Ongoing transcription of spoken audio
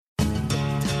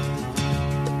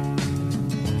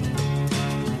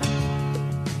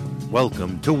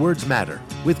Welcome to Words Matter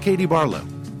with Katie Barlow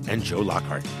and Joe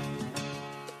Lockhart.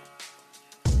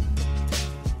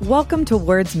 Welcome to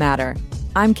Words Matter.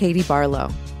 I'm Katie Barlow.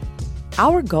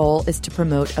 Our goal is to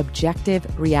promote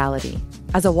objective reality.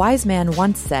 As a wise man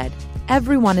once said,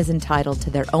 everyone is entitled to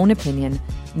their own opinion,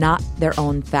 not their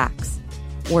own facts.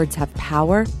 Words have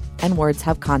power, and words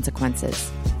have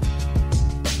consequences.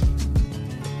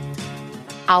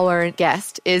 Our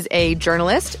guest is a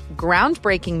journalist,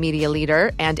 groundbreaking media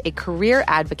leader, and a career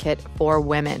advocate for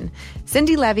women.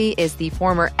 Cindy Levy is the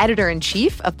former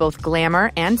editor-in-chief of both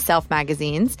Glamour and Self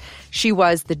magazines. She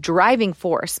was the driving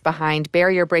force behind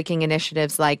barrier-breaking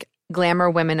initiatives like Glamour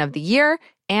Women of the Year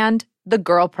and The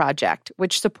Girl Project,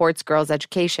 which supports girls'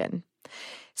 education.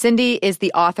 Cindy is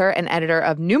the author and editor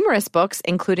of numerous books,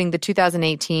 including the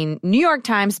 2018 New York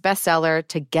Times bestseller,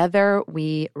 Together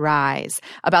We Rise,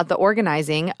 about the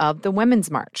organizing of the Women's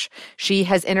March. She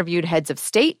has interviewed heads of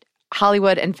state,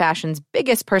 Hollywood and fashion's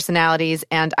biggest personalities,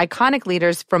 and iconic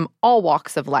leaders from all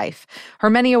walks of life. Her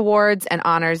many awards and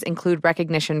honors include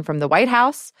recognition from the White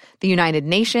House, the United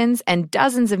Nations, and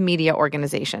dozens of media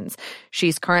organizations.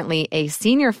 She's currently a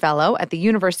senior fellow at the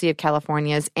University of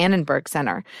California's Annenberg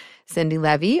Center. Cindy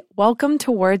Levy, welcome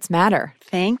to Words Matter.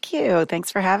 Thank you. Thanks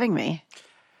for having me.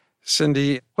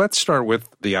 Cindy, let's start with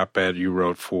the op-ed you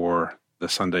wrote for the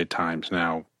Sunday Times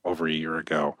now over a year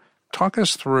ago. Talk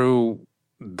us through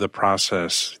the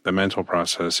process, the mental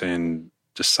process in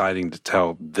deciding to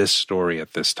tell this story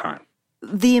at this time.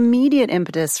 The immediate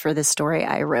impetus for this story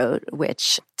I wrote,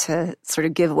 which to sort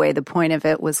of give away the point of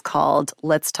it was called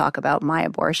Let's Talk About My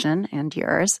Abortion and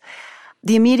Yours.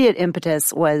 The immediate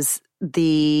impetus was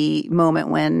the moment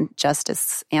when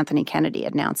Justice Anthony Kennedy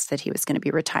announced that he was going to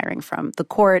be retiring from the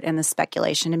court, and the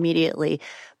speculation immediately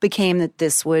became that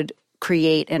this would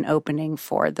create an opening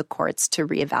for the courts to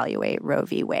reevaluate Roe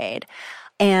v. Wade.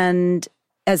 And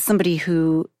as somebody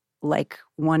who, like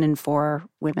 1 in 4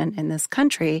 women in this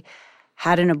country,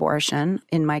 had an abortion,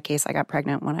 in my case, I got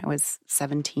pregnant when I was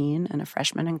 17 and a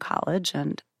freshman in college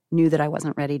and knew that I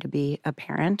wasn't ready to be a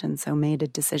parent, and so made a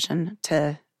decision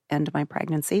to end my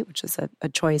pregnancy, which is a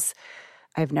choice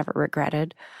I've never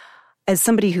regretted. As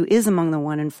somebody who is among the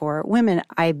 1 in 4 women,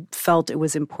 I felt it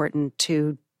was important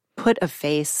to put a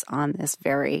face on this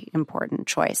very important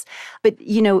choice. But,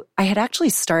 I had actually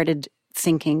started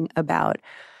thinking about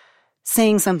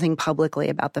saying something publicly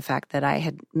about the fact that I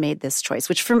had made this choice,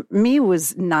 which for me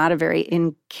was not a very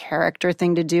in-character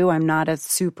thing to do. I'm not a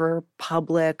super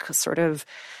public sort of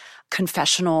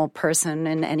confessional person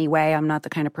in any way. I'm not the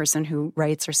kind of person who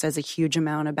writes or says a huge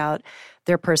amount about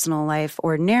their personal life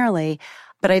ordinarily.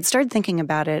 But I'd started thinking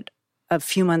about it a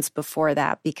few months before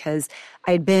that because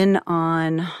I'd been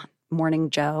on Morning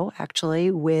Joe,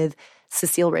 actually, with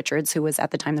Cecile Richards, who was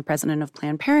at the time the president of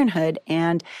Planned Parenthood.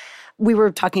 And we were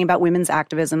talking about women's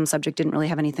activism. Subject didn't really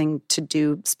have anything to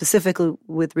do specifically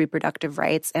with reproductive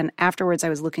rights. And afterwards, I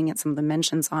was looking at some of the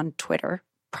mentions on Twitter,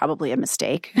 probably a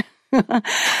mistake.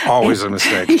 Always a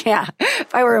mistake. Yeah.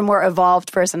 If I were a more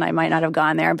evolved person, I might not have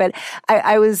gone there. But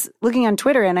I was looking on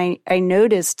Twitter and I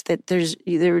noticed that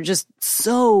there were just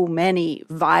so many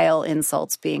vile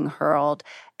insults being hurled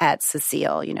at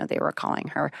Cecile. They were calling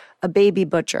her a baby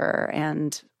butcher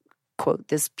and, quote,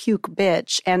 this puke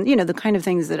bitch. And, the kind of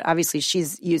things that obviously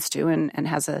she's used to and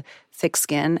has a thick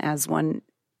skin as one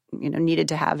needed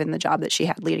to have in the job that she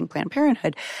had leading Planned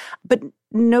Parenthood. But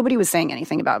nobody was saying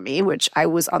anything about me, which I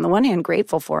was on the one hand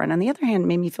grateful for, and on the other hand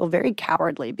made me feel very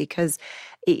cowardly because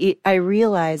I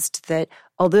realized that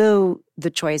although the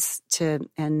choice to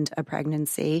end a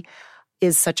pregnancy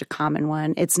is such a common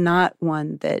one, it's not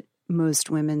one that most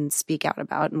women speak out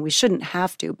about, and we shouldn't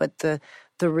have to. But the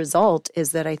result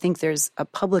is that I think there's a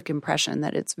public impression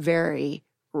that it's very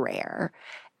rare.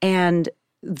 And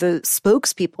the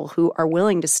spokespeople who are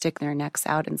willing to stick their necks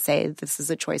out and say this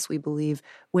is a choice we believe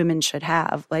women should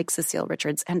have, like Cecile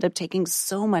Richards, end up taking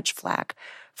so much flack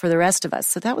for the rest of us.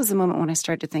 So that was the moment when I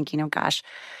started to think, gosh,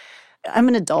 I'm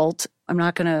an adult. I'm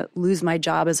not going to lose my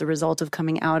job as a result of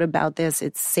coming out about this.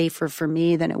 It's safer for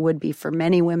me than it would be for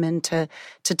many women to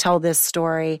tell this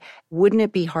story. Wouldn't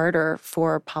it be harder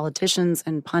for politicians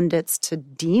and pundits to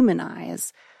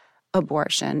demonize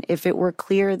abortion if it were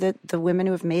clear that the women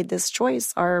who have made this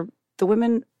choice are the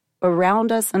women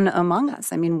around us and among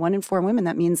us? I mean, 1 in 4 women,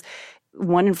 that means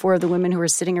 1 in 4 of the women who are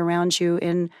sitting around you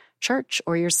in church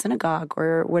or your synagogue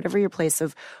or whatever your place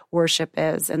of worship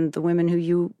is, and the women who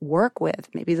you work with,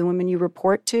 maybe the women you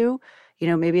report to,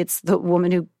 maybe it's the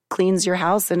woman who cleans your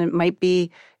house, and it might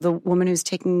be the woman who's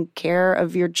taking care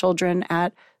of your children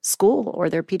at school or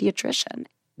their pediatrician.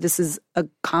 This is a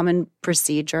common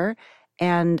procedure.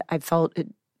 And I felt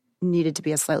it needed to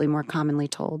be a slightly more commonly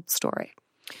told story.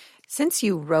 Since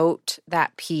you wrote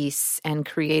that piece and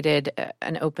created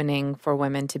an opening for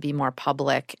women to be more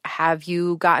public, have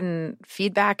you gotten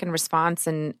feedback and response,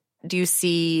 and do you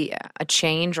see a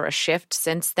change or a shift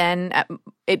since then?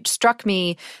 It struck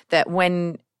me that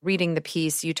when reading the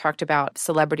piece, you talked about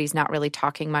celebrities not really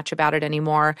talking much about it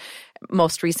anymore.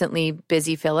 Most recently,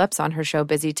 Busy Phillips on her show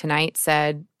Busy Tonight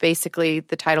said, basically,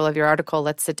 the title of your article,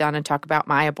 let's sit down and talk about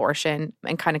my abortion,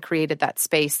 and kind of created that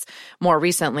space more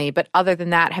recently. But other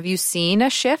than that, have you seen a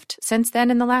shift since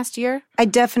then in the last year? I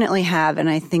definitely have. And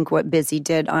I think what Busy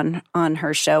did on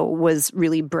her show was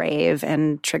really brave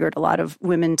and triggered a lot of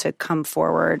women to come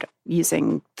forward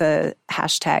using the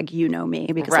hashtag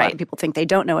 #YouKnowMe, because a lot of people think they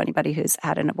don't know anybody who's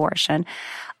had an abortion.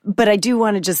 But I do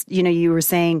want to just, you were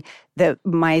saying that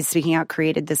my speaking out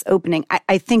created this opening.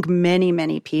 I think many,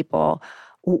 many people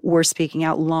were speaking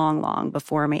out long, long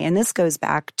before me. And this goes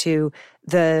back to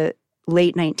the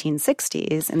late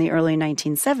 1960s and the early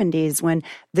 1970s, when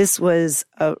this was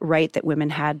a right that women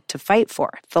had to fight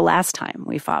for the last time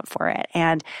we fought for it.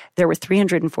 And there were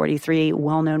 343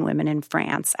 well-known women in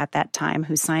France at that time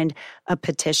who signed a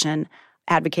petition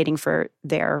advocating for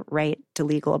their right to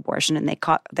legal abortion. And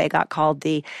they got called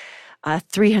the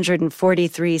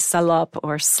 343 salopes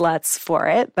or sluts for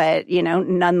it. But,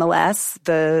 nonetheless,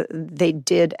 they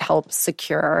did help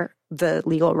secure the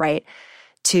legal right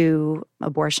to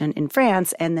abortion in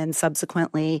France. And then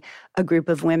subsequently, a group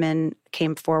of women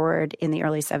came forward in the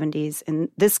early 70s in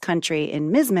this country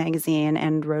in Ms. Magazine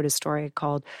and wrote a story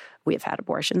called We Have Had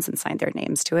Abortions and signed their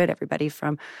names to it. Everybody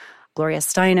from Gloria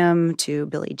Steinem to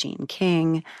Billie Jean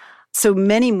King. So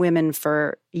many women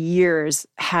for years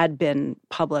had been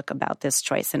public about this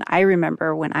choice. And I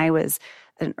remember when I was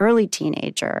an early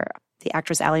teenager, the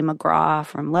actress Ali MacGraw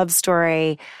from Love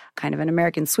Story, kind of an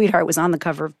American sweetheart, was on the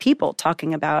cover of People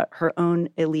talking about her own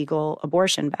illegal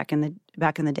abortion back in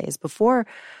the days before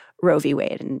Roe v.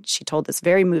 Wade. And she told this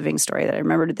very moving story that I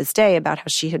remember to this day about how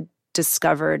she had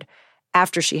discovered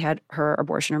after she had her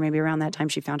abortion, or maybe around that time,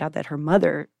 she found out that her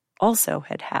mother also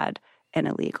had had an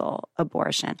illegal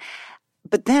abortion.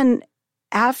 But then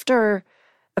after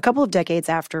a couple of decades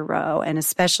after Roe, and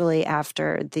especially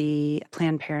after the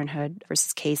Planned Parenthood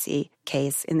versus Casey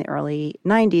case in the early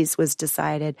 90s was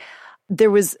decided,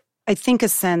 there was, I think, a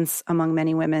sense among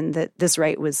many women that this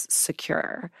right was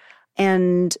secure.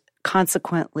 And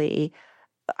consequently,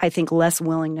 I think less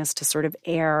willingness to sort of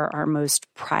air our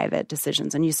most private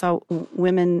decisions. And you saw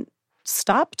women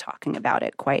stop talking about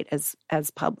it quite as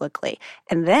publicly.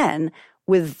 And then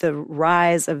with the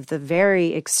rise of the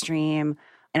very extreme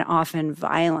and often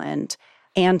violent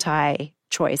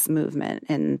anti-choice movement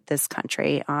in this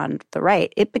country on the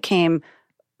right, it became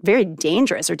very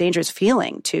dangerous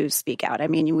feeling to speak out. I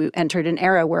mean, we entered an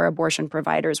era where abortion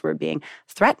providers were being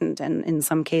threatened and in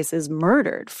some cases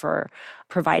murdered for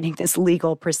providing this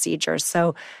legal procedure.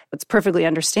 So it's perfectly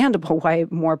understandable why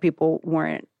more people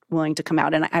weren't willing to come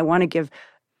out. And I want to give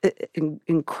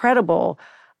incredible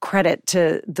credit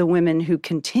to the women who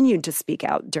continued to speak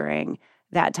out during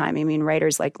that time. I mean,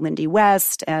 writers like Lindy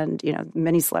West and,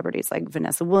 many celebrities like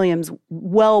Vanessa Williams,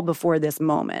 well before this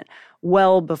moment,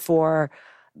 well before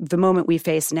the moment we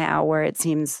face now, where it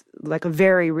seems like a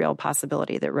very real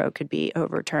possibility that Roe could be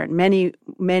overturned. Many,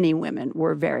 many women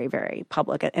were very, very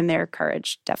public, and their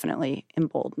courage definitely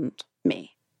emboldened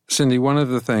me. Cindy, one of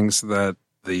the things that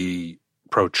the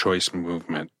pro-choice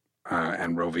movement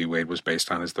and Roe v. Wade was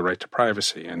based on is the right to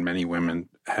privacy, and many women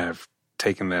have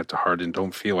taken that to heart and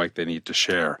don't feel like they need to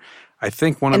share. I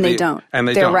think they don't.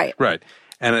 They're right. Right.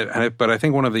 But I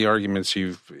think one of the arguments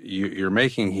you're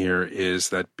making here is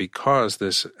that because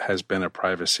this has been a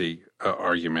privacy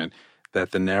argument,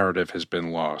 that the narrative has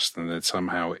been lost, and that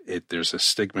somehow there's a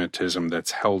stigmatism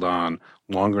that's held on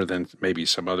longer than maybe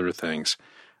some other things.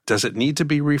 Does it need to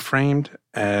be reframed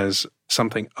as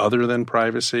something other than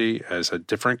privacy, as a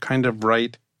different kind of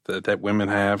right that women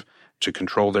have to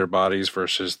control their bodies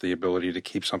versus the ability to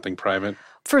keep something private?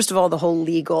 First of all, the whole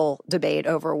legal debate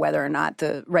over whether or not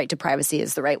the right to privacy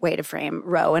is the right way to frame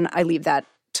Roe, and I leave that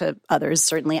to others.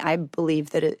 Certainly, I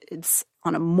believe that it's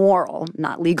on a moral,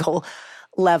 not legal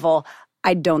level.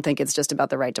 I don't think it's just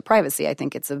about the right to privacy. I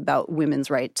think it's about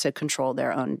women's right to control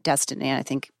their own destiny. And I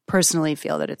think personally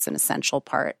feel that it's an essential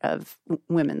part of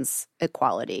women's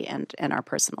equality and our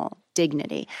personal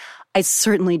dignity. I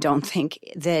certainly don't think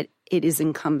that it is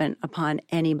incumbent upon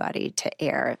anybody to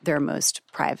air their most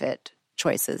private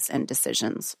choices and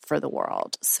decisions for the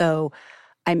world. So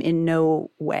I'm in no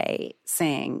way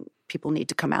saying people need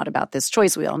to come out about this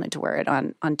choice. We all need to wear it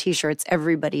on T-shirts.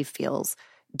 Everybody feels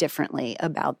differently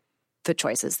about the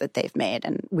choices that they've made,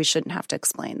 and we shouldn't have to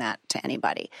explain that to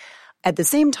anybody. At the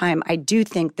same time, I do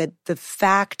think that the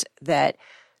fact that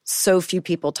so few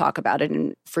people talk about it,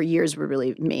 and for years we're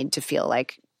really made to feel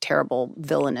like terrible,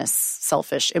 villainous,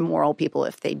 selfish, immoral people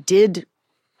if they did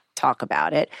talk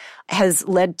about it, has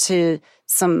led to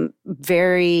some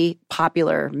very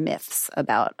popular myths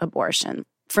about abortion.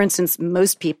 For instance,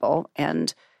 most people,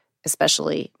 and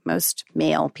especially most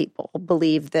male people,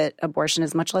 believe that abortion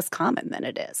is much less common than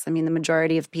it is. I mean, the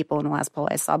majority of people in the last poll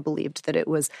I saw believed that it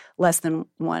was less than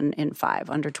 1 in 5,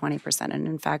 under 20%. And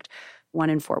in fact, 1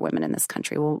 in 4 women in this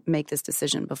country will make this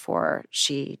decision before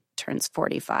she turns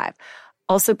 45.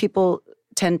 Also, people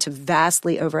tend to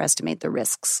vastly overestimate the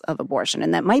risks of abortion.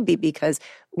 And that might be because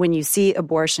when you see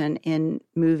abortion in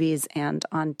movies and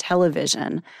on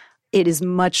television, it is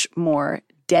much more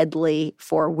deadly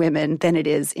for women than it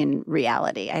is in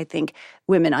reality. I think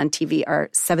women on TV are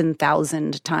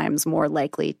 7,000 times more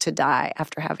likely to die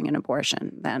after having an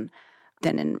abortion than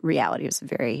in reality. It was a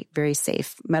very, very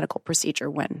safe medical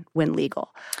procedure when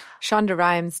legal. Shonda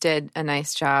Rhimes did a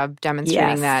nice job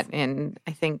demonstrating that in,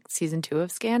 I think, season 2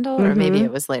 of Scandal, or maybe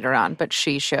it was later on, but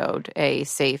she showed a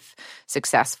safe,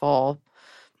 successful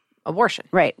abortion.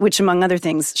 Right, which among other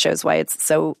things shows why it's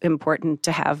so important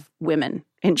to have women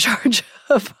in charge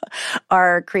of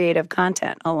our creative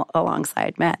content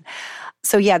alongside men.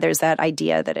 So yeah, there's that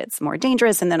idea that it's more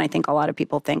dangerous. And then I think a lot of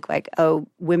people think like, oh,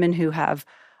 women who have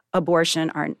abortion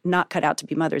are not cut out to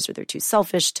be mothers, or they're too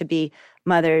selfish to be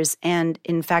mothers. And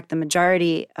in fact, the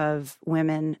majority of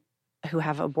women who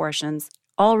have abortions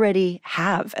already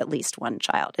have at least one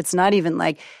child. It's not even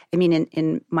like, I mean,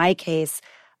 in my case,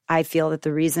 I feel that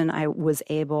the reason I was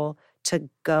able to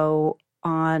go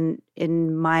on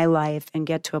in my life and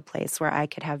get to a place where I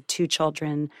could have 2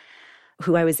 children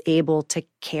who I was able to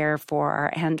care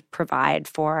for and provide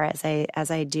for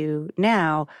as I do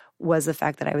now was the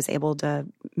fact that I was able to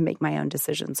make my own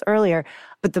decisions earlier.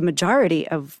 But the majority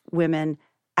of women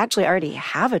actually already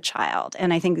have a child.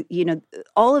 And I think,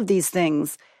 all of these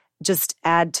things just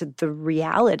add to the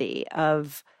reality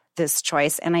of this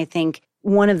choice. And I think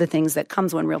one of the things that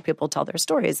comes when real people tell their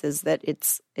stories is that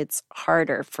it's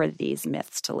harder for these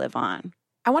myths to live on.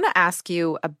 I want to ask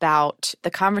you about the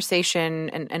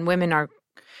conversation, and women are,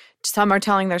 some are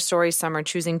telling their stories, some are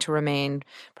choosing to remain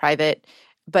private.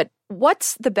 But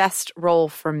what's the best role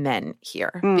for men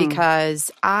here? Because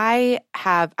I'm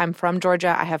from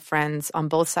Georgia. I have friends on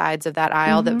both sides of that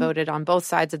aisle that voted on both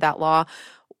sides of that law.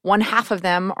 One half of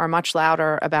them are much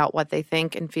louder about what they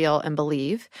think and feel and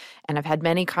believe. And I've had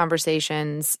many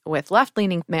conversations with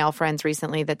left-leaning male friends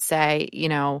recently that say,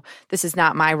 this is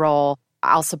not my role.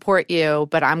 I'll support you,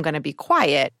 but I'm going to be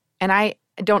quiet. And I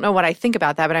don't know what I think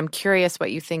about that, but I'm curious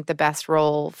what you think the best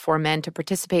role for men to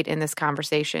participate in this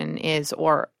conversation is,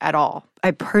 or at all.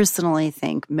 I personally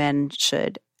think men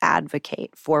should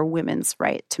advocate for women's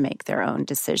right to make their own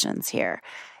decisions here.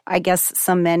 I guess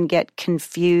some men get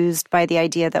confused by the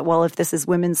idea that, well, if this is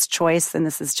women's choice, then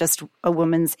this is just a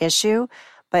woman's issue.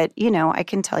 But, I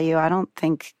can tell you, I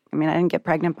didn't get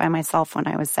pregnant by myself when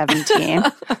I was 17.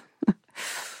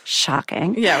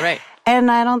 Shocking. Yeah, right.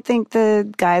 And I don't think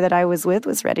the guy that I was with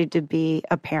was ready to be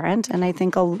a parent. And I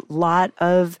think a lot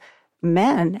of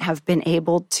men have been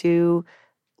able to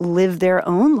live their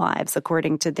own lives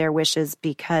according to their wishes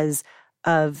because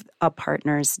of a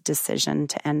partner's decision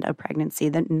to end a pregnancy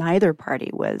that neither party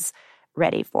was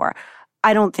ready for.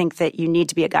 I don't think that you need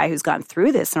to be a guy who's gone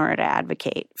through this in order to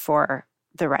advocate for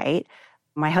the right.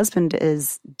 My husband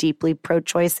is deeply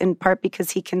pro-choice in part because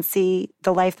he can see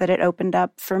the life that it opened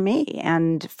up for me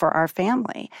and for our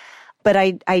family. But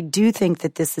I do think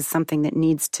that this is something that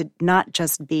needs to not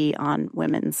just be on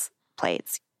women's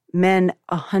plates. Men,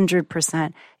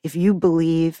 100%, if you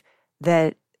believe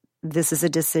that this is a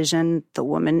decision the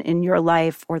woman in your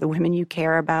life or the women you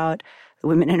care about, the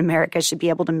women in America should be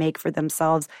able to make for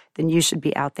themselves, then you should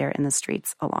be out there in the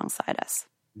streets alongside us.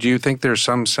 Do you think there's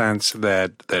some sense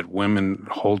that women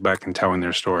hold back in telling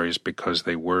their stories because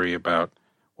they worry about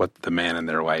what the man in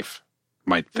their life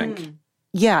might think?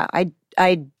 Yeah,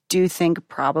 I do think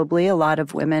probably a lot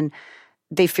of women,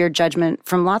 they fear judgment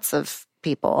from lots of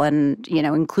people and,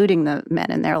 including the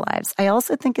men in their lives. I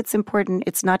also think it's important.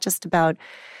 It's not just about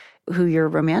who your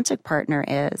romantic partner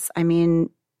is. I mean,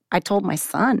 I told my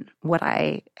son what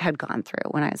I had gone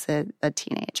through when I was a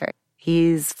teenager.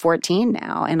 He's 14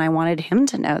 now, and I wanted him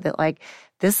to know that,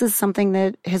 this is something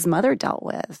that his mother dealt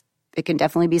with. It can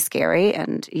definitely be scary,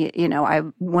 and,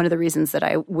 one of the reasons that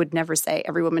I would never say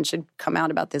every woman should come out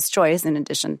about this choice, in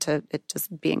addition to it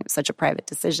just being such a private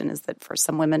decision, is that for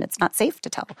some women it's not safe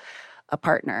to tell a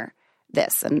partner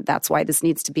this, and that's why this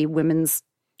needs to be women's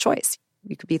choice.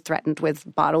 you could be threatened with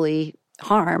bodily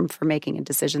harm for making a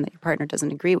decision that your partner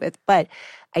doesn't agree with. But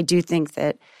I do think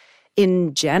that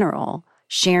in general,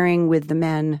 sharing with the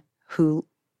men who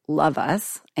love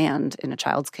us and, in a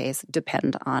child's case,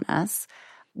 depend on us,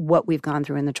 what we've gone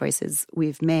through and the choices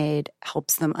we've made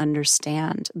helps them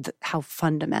understand how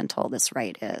fundamental this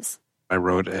right is. I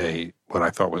wrote what I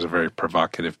thought was a very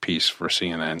provocative piece for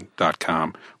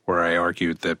CNN.com where I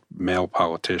argued that male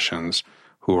politicians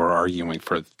who are arguing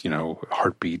for,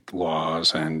 heartbeat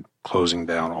laws and closing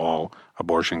down all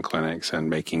abortion clinics and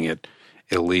making it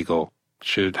illegal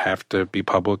should have to be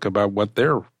public about what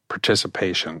their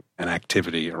participation and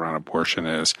activity around abortion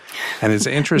is. And it's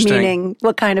interesting. Meaning,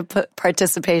 what kind of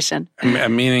participation?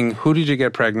 Meaning, who did you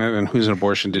get pregnant and whose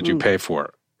abortion did you pay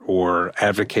for or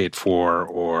advocate for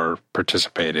or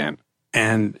participate in?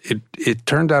 And it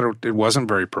turned out it wasn't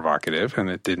very provocative and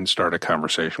it didn't start a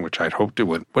conversation, which I'd hoped it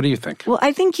would. What do you think? Well,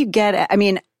 I think you get it. I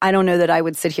mean, I don't know that I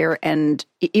would sit here and,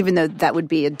 even though that would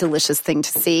be a delicious thing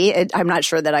to see, I'm not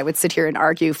sure that I would sit here and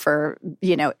argue for,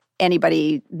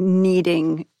 anybody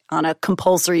needing on a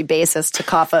compulsory basis to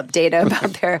cough up data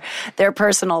about their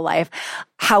personal life.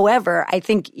 However, I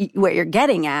think what you're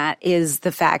getting at is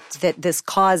the fact that this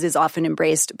cause is often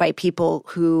embraced by people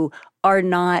who are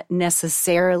not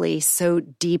necessarily so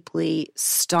deeply,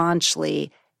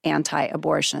 staunchly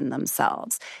anti-abortion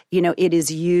themselves. It is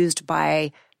used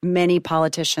by many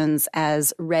politicians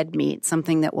as red meat,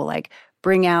 something that will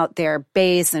bring out their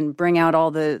base and bring out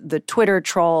all the Twitter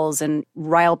trolls and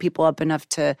rile people up enough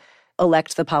to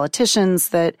elect the politicians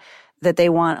that they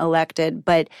want elected.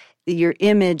 But your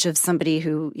image of somebody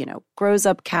who, grows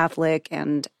up Catholic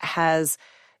and has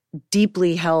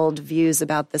deeply held views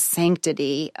about the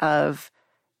sanctity of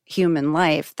human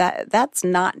life, that's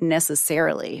not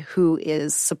necessarily who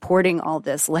is supporting all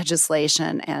this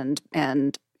legislation and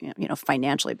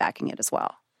financially backing it as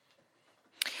well.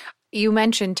 You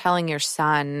mentioned telling your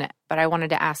son, but I wanted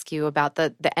to ask you about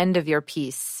the end of your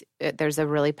piece. There's a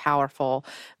really powerful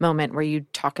moment where you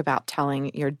talk about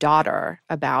telling your daughter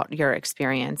about your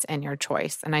experience and your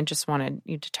choice. And I just wanted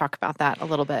you to talk about that a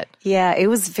little bit. Yeah, it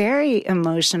was very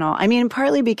emotional. I mean,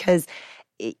 partly because,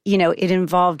 it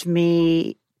involved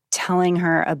me telling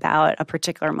her about a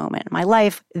particular moment in my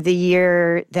life. The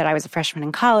year that I was a freshman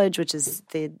in college, which is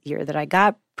the year that I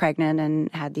got pregnant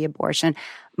and had the abortion,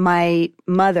 my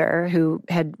mother, who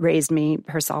had raised me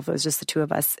herself, it was just the two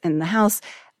of us in the house,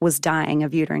 was dying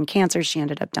of uterine cancer. She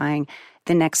ended up dying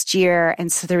the next year.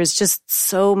 And so there was just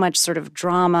so much sort of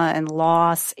drama and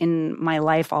loss in my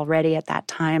life already at that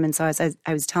time. And so as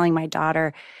I was telling my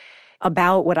daughter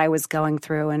about what I was going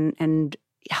through and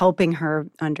helping her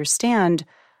understand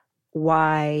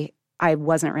why I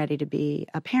wasn't ready to be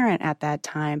a parent at that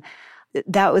time,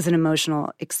 that was an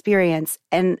emotional experience.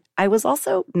 And I was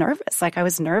also nervous. I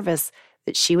was nervous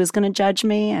that she was going to judge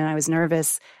me, and I was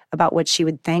nervous about what she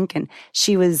would think. And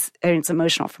it's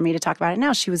emotional for me to talk about it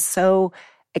now. She was so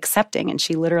accepting, and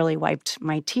she literally wiped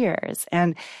my tears.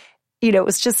 And,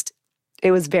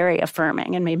 it was very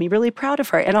affirming and made me really proud of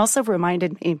her. It also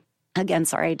reminded me, again,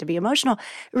 sorry to be emotional,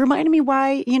 it reminded me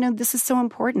why, this is so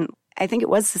important. I think it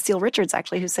was Cecile Richards,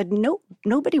 actually, who said,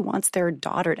 nobody wants their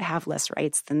daughter to have less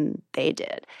rights than they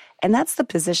did. And that's the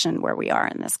position where we are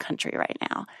in this country right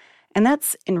now. And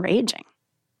that's enraging.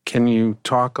 Can you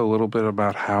talk a little bit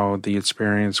about how the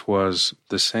experience was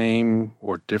the same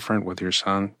or different with your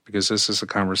son? Because this is a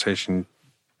conversation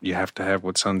you have to have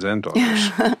with sons and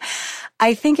daughters.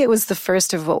 I think it was the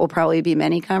first of what will probably be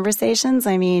many conversations.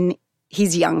 I mean,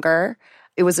 he's younger.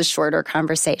 It was a shorter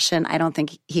conversation. I don't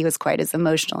think he was quite as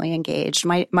emotionally engaged.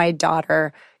 My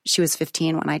daughter, she was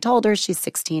 15 when I told her. She's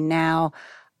 16 now.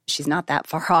 She's not that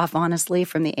far off, honestly,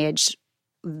 from the age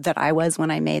that I was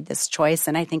when I made this choice.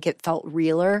 And I think it felt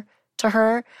realer to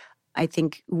her. I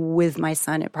think with my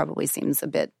son, it probably seems a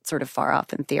bit sort of far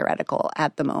off and theoretical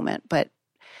at the moment. But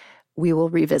we will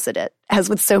revisit it. As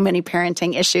with so many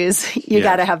parenting issues, you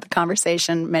got to have the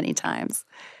conversation many times.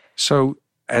 So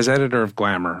as editor of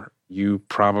Glamour, you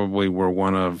probably were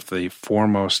one of the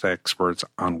foremost experts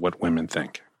on what women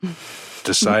think.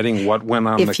 Deciding what went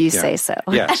on if you say so.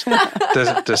 Yes.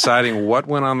 Deciding what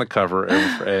went on the cover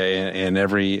in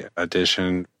every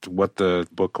edition, what the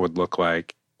book would look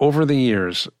like. Over the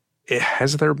years,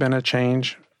 has there been a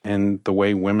change in the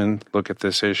way women look at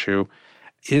this issue?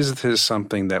 Is this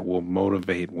something that will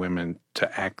motivate women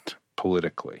to act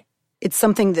politically? It's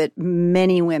something that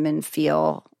many women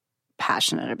feel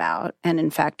passionate about, and in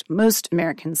fact, most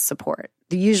Americans support.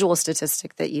 The usual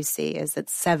statistic that you see is that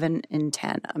 7 in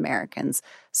 10 Americans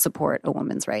support a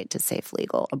woman's right to safe,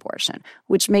 legal abortion,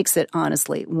 which makes it,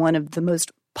 honestly, one of the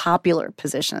most popular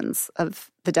positions of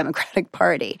the Democratic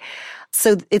Party.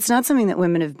 So it's not something that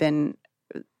women have been,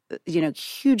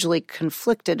 hugely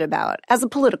conflicted about as a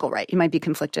political right. You might be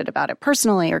conflicted about it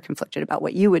personally or conflicted about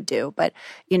what you would do. But,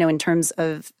 in terms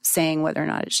of saying whether or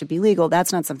not it should be legal,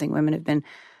 that's not something women have been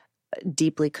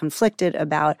deeply conflicted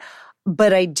about.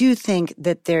 But I do think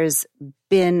that there's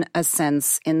been a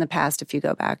sense in the past, if you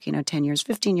go back, 10 years,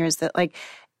 15 years, that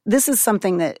this is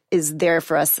something that is there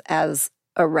for us as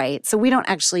a right. So we don't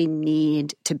actually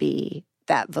need to be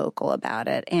that vocal about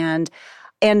it. And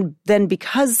then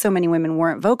because so many women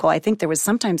weren't vocal, I think there was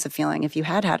sometimes a feeling if you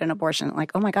had an abortion,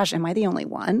 oh my gosh, am I the only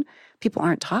one? People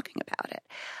aren't talking about it.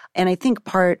 And I think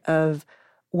part of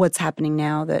what's happening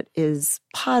now that is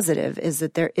positive is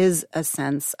that there is a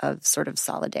sense of sort of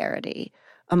solidarity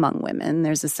among women.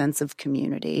 There's a sense of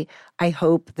community. I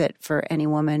hope that for any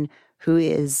woman who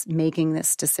is making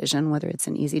this decision, whether it's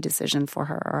an easy decision for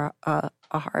her or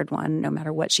a hard one, no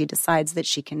matter what she decides, that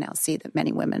she can now see that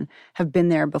many women have been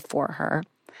there before her.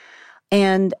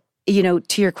 And,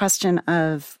 to your question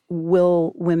of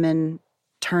will women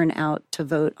turn out to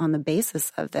vote on the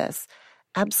basis of this?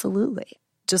 Absolutely.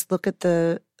 Just look at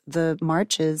the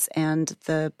marches and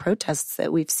the protests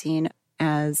that we've seen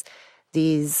as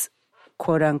these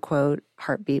quote-unquote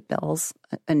heartbeat bills,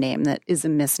 a name that is a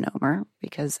misnomer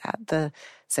because at the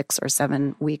 6 or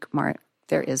 7 week mark,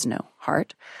 there is no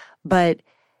heart. But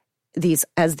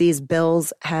as these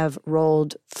bills have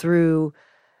rolled through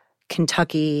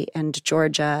Kentucky and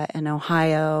Georgia and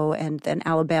Ohio and then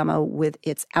Alabama with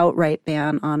its outright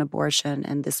ban on abortion,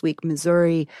 and this week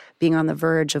Missouri being on the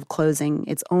verge of closing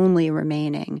its only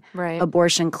remaining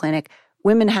abortion clinic,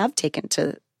 women have taken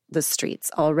to the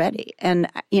streets already. And,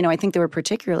 I think they were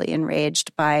particularly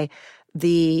enraged by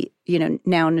the,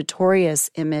 now notorious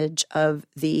image of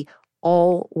the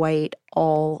all-white,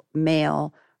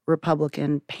 all-male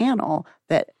Republican panel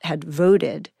that had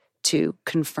voted to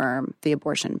confirm the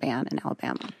abortion ban in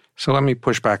Alabama. So let me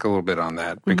push back a little bit on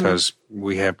that because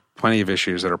we have plenty of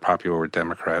issues that are popular with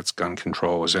Democrats. Gun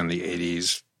control was in the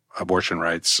 80s. Abortion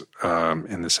rights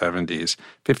in the 70s,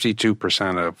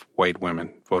 52% of white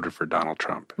women voted for Donald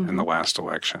Trump in the last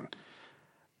election.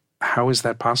 How is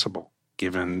that possible,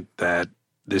 given that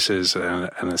this is an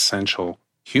essential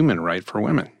human right for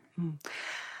women?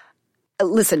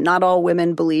 Listen, not all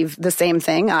women believe the same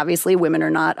thing. Obviously, women are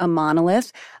not a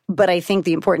monolith. But I think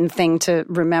the important thing to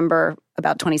remember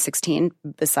about 2016,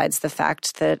 besides the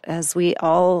fact that, as we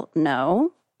all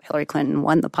know, Hillary Clinton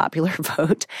won the popular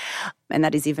vote, and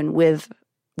that is even with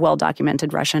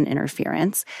well-documented Russian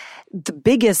interference. The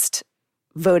biggest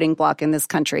voting bloc in this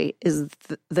country is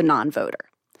the non-voter.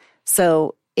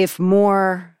 So if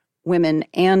more women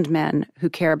and men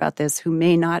who care about this, who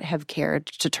may not have cared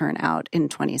to turn out in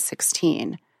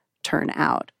 2016, turn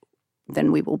out,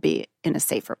 then we will be in a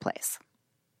safer place.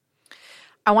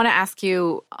 I want to ask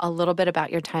you a little bit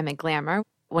about your time at Glamour.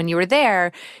 When you were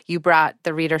there, you brought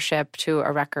the readership to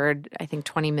a record, I think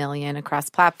 20 million across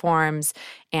platforms,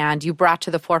 and you brought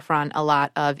to the forefront a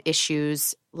lot of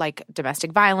issues like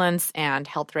domestic violence and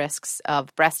health risks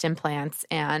of breast implants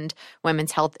and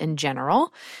women's health in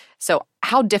general. So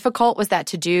how difficult was that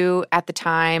to do at the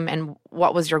time, and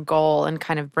what was your goal in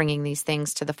kind of bringing these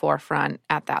things to the forefront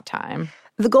at that time?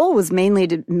 The goal was mainly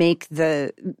to make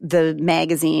the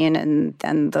magazine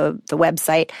and the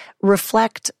website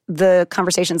reflect the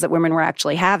conversations that women were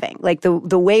actually having. Like the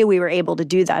way we were able to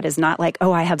do that is not like,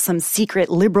 oh, I have some secret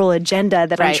liberal agenda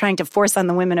that I'm trying to force on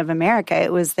the women of America.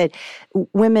 It was that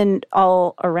women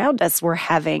all around us were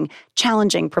having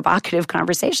challenging, provocative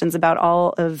conversations about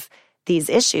all of these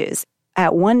issues.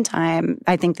 At one time,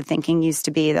 I think the thinking used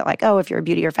to be that like, oh, if you're a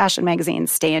beauty or fashion magazine,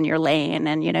 stay in your lane.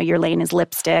 And, your lane is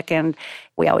lipstick. And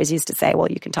we always used to say, well,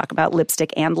 you can talk about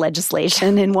lipstick and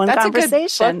legislation in one conversation.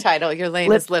 That's a good book title, Your Lane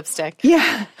is Lipstick.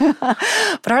 Yeah.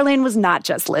 But our lane was not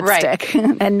just lipstick.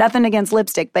 Right. And nothing against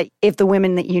lipstick. But if the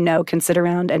women that can sit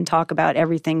around and talk about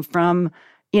everything from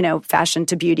fashion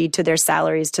to beauty, to their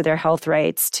salaries, to their health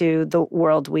rights, to the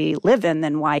world we live in,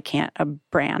 then why can't a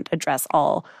brand address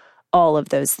all of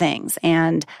those things?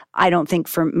 And I don't think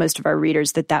for most of our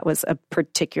readers that was a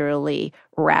particularly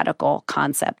radical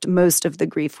concept. Most of the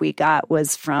grief we got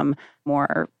was from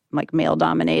more like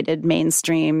male-dominated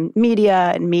mainstream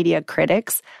media and media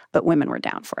critics, but women were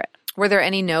down for it. Were there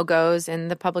any no-goes in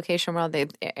the publication world, the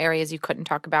areas you couldn't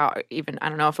talk about? Even, I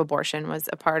don't know if abortion was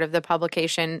a part of the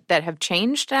publication, that have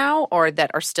changed now or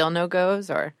that are still no-goes?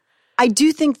 Or I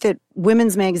do think that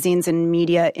women's magazines and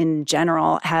media in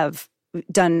general have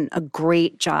done a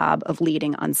great job of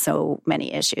leading on so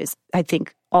many issues. I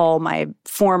think all my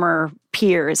former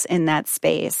peers in that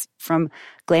space, from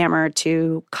Glamour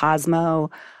to Cosmo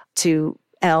to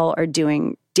Elle are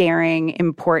doing daring,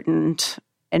 important,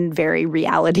 and very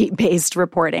reality-based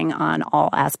reporting on all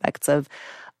aspects of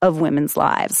women's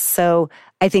lives. So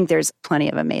I think there's plenty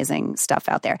of amazing stuff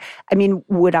out there. I mean,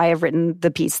 would I have written the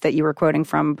piece that you were quoting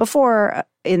from before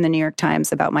in the New York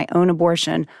Times about my own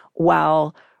abortion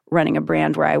while running a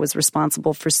brand where I was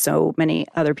responsible for so many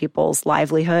other people's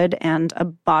livelihood and a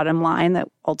bottom line that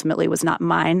ultimately was not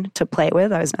mine to play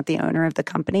with? I was not the owner of the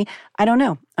company. I don't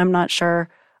know. I'm not sure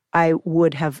I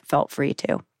would have felt free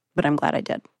to, but I'm glad I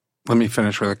did. Let me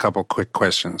finish with a couple quick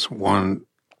questions. One,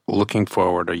 looking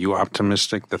forward, are you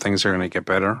optimistic that things are going to get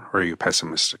better, or are you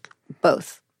pessimistic?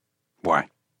 Both. Why?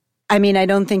 I mean, I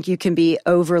don't think you can be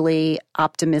overly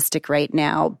optimistic right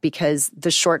now because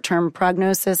the short-term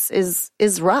prognosis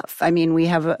is rough. I mean, we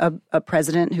have a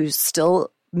president who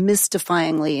still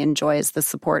mystifyingly enjoys the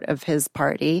support of his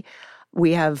party.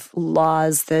 We have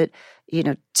laws that,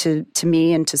 to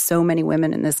me and to so many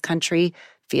women in this country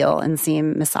feel and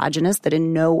seem misogynist that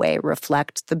in no way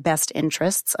reflect the best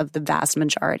interests of the vast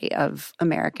majority of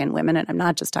American women. And I'm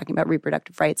not just talking about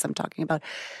reproductive rights. I'm talking about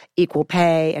equal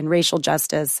pay and racial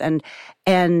justice.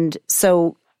 And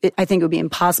so I think it would be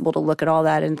impossible to look at all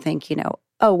that and think,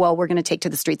 oh, well, we're going to take to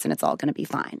the streets and it's all going to be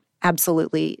fine.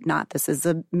 Absolutely not. This is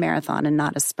a marathon and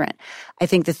not a sprint. I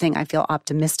think the thing I feel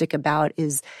optimistic about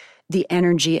is the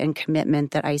energy and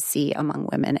commitment that I see among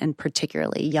women, and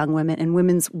particularly young women, and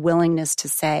women's willingness to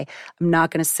say, I'm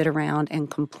not going to sit around and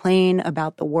complain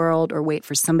about the world or wait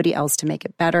for somebody else to make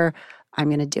it better. I'm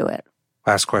going to do it.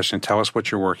 Last question. Tell us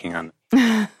what you're working on.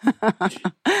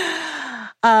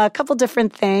 A couple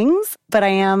different things, but I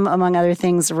am, among other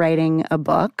things, writing a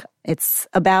book. It's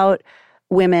about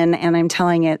women, and I'm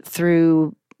telling it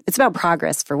through, it's about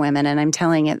progress for women, and I'm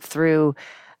telling it through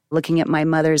looking at my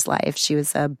mother's life. She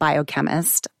was a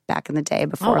biochemist back in the day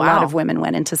before a lot of women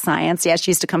went into science. Yeah,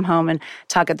 she used to come home and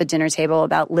talk at the dinner table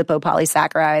about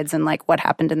lipopolysaccharides and like what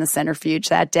happened in the centrifuge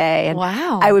that day. And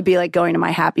I would be like going to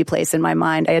my happy place in my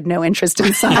mind. I had no interest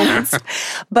in science.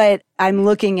 But I'm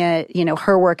looking at,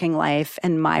 her working life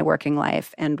and my working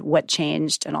life and what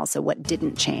changed and also what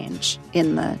didn't change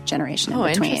in the generation in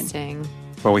between. Interesting.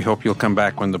 Well, we hope you'll come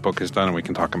back when the book is done and we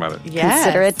can talk about it. Yes.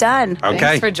 Consider it done. Okay.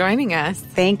 Thanks for joining us.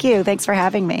 Thank you. Thanks for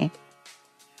having me.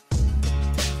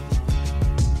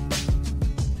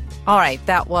 All right,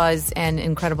 that was an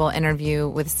incredible interview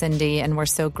with Cindy, and we're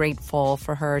so grateful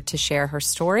for her to share her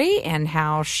story and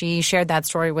how she shared that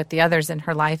story with the others in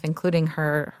her life, including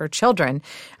her children.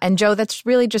 And Joe, that's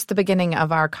really just the beginning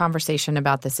of our conversation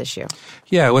about this issue.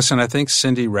 Yeah, listen, I think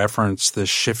Cindy referenced the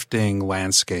shifting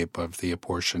landscape of the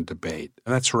abortion debate.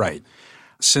 And that's right.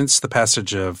 Since the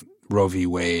passage of Roe v.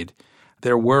 Wade,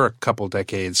 there were a couple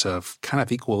decades of kind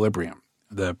of equilibrium.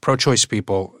 The pro-choice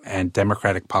people and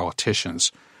Democratic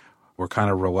politicians were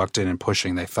kind of reluctant in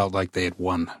pushing. They felt like they had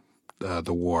won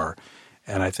the war.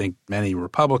 And I think many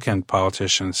Republican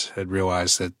politicians had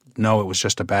realized that, no, it was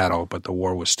just a battle, but the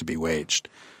war was to be waged.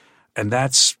 And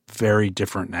that's very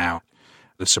different now.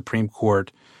 The Supreme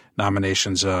Court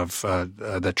nominations of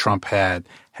that Trump had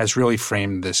has really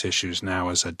framed this issue now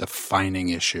as a defining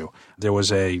issue. There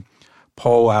was a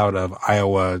poll out of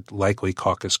Iowa likely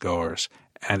caucus goers,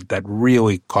 and that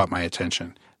really caught my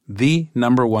attention. The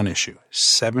number one issue,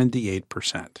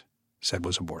 78% said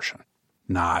was abortion.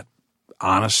 Not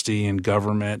honesty in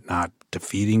government, not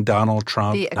defeating Donald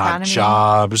Trump, not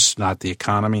jobs, not the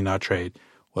economy, not trade,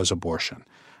 was abortion.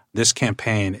 This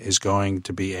campaign is going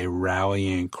to be a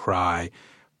rallying cry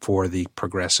for the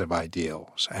progressive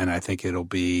ideals. And I think it'll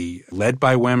be led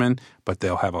by women, but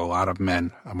they'll have a lot of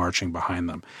men marching behind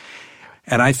them.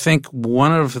 And I think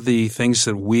one of the things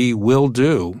that we will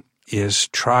do is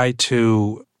try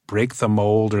to break the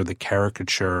mold or the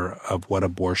caricature of what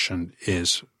abortion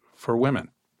is for women.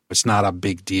 It's not a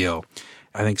big deal.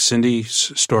 I think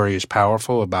Cindy's story is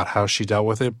powerful about how she dealt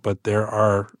with it, but there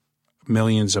are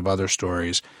millions of other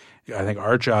stories. I think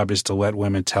our job is to let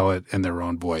women tell it in their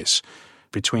own voice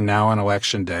between now and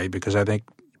Election Day, because I think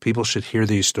people should hear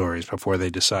these stories before they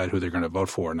decide who they're going to vote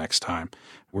for next time.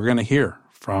 We're going to hear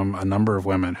from a number of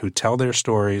women who tell their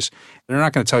stories. They're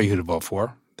not going to tell you who to vote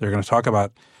for. They're going to talk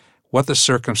about what the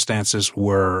circumstances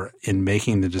were in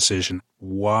making the decision,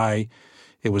 why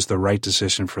it was the right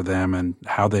decision for them, and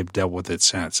how they've dealt with it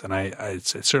since. And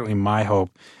it's certainly my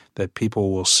hope that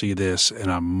people will see this in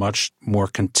a much more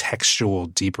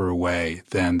contextual, deeper way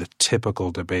than the typical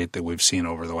debate that we've seen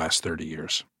over the last 30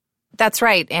 years. That's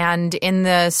right. And in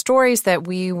the stories that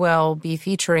we will be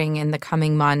featuring in the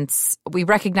coming months, we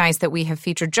recognize that we have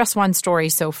featured just one story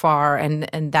so far, and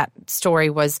that story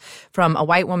was from a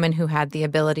white woman who had the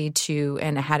ability to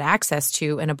and had access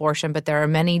to an abortion. But there are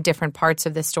many different parts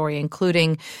of this story,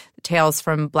 including tales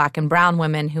from Black and brown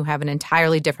women who have an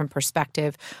entirely different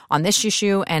perspective on this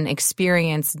issue and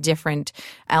experience different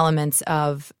elements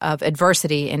of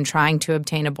adversity in trying to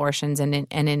obtain abortions and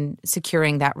in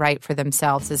securing that right for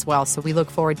themselves as well. So we look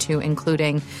forward to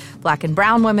including Black and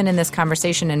brown women in this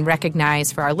conversation and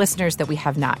recognize for our listeners that we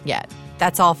have not yet.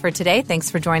 That's all for today.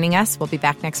 Thanks for joining us. We'll be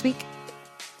back next week.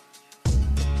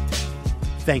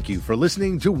 Thank you for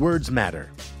listening to Words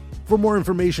Matter. For more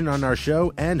information on our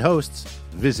show and hosts,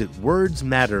 visit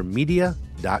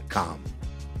wordsmattermedia.com.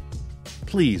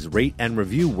 Please rate and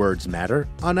review Words Matter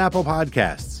on Apple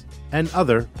Podcasts and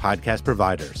other podcast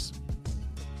providers.